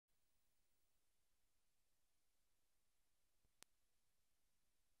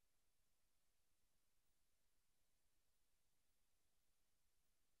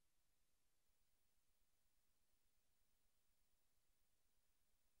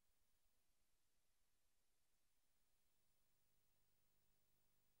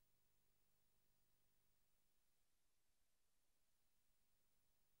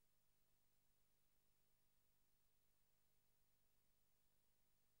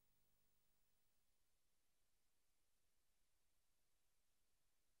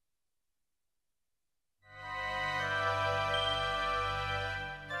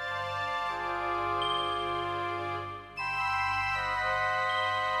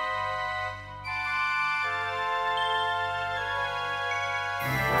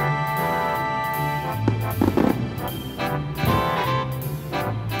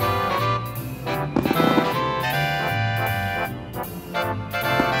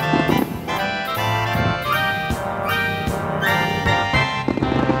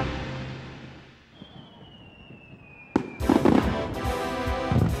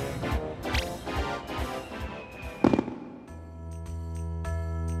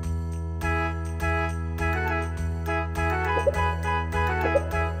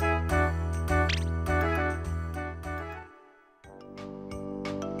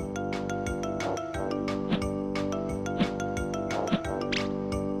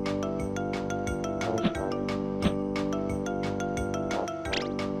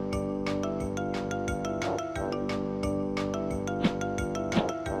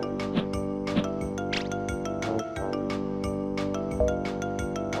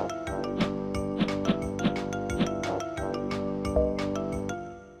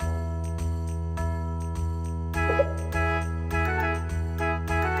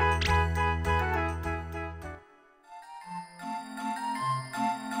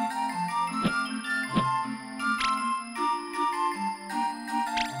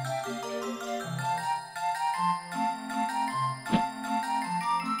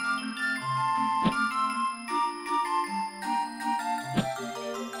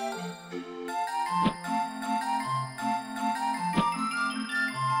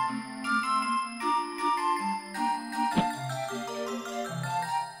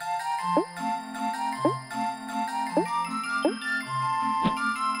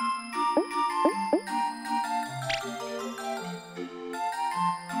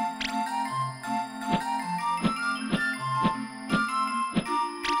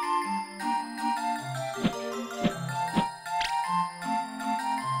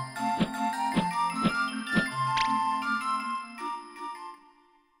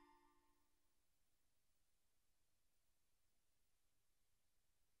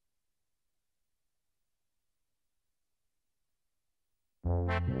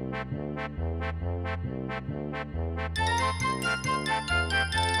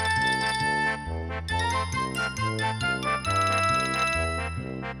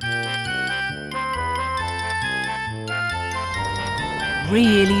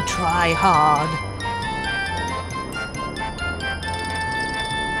Really try hard.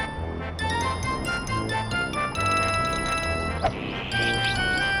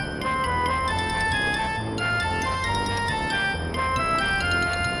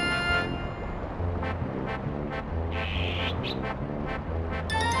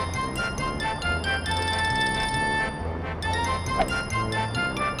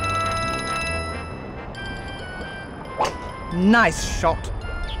 Nice shot.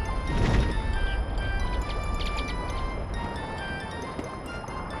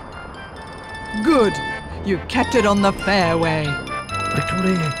 Good. You kept it on the fairway.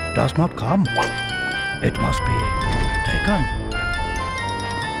 Victory does not come. It must be taken.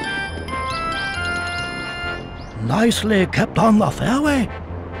 Nicely kept on the fairway.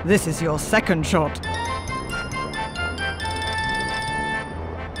 This is your second shot.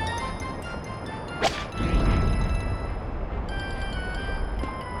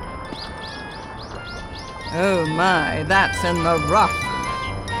 Oh my, that's in the rough.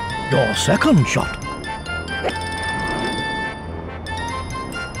 Your second shot.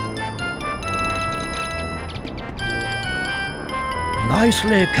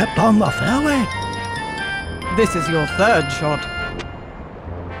 Nicely kept on the fairway. This is your third shot.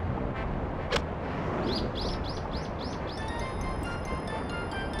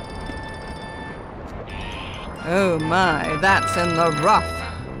 Oh my, that's in the rough.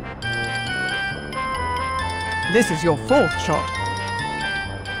 This is your fourth shot.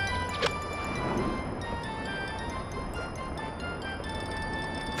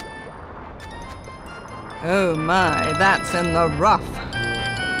 Oh my, that's in the rough.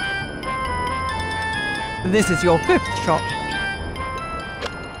 This is your fifth shot.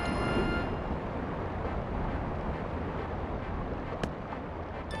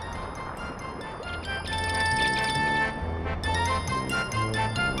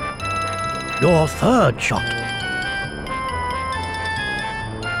 Your third shot.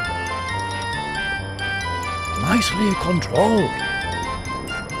 Nicely controlled.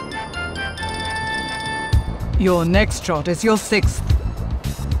 Your next shot is your sixth.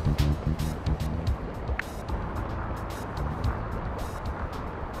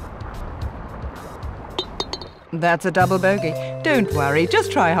 That's a double bogey. Don't worry,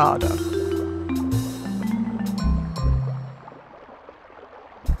 just try harder.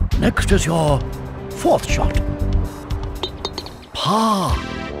 Next is your fourth shot. Par.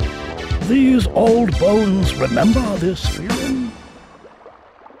 These old bones remember this feeling.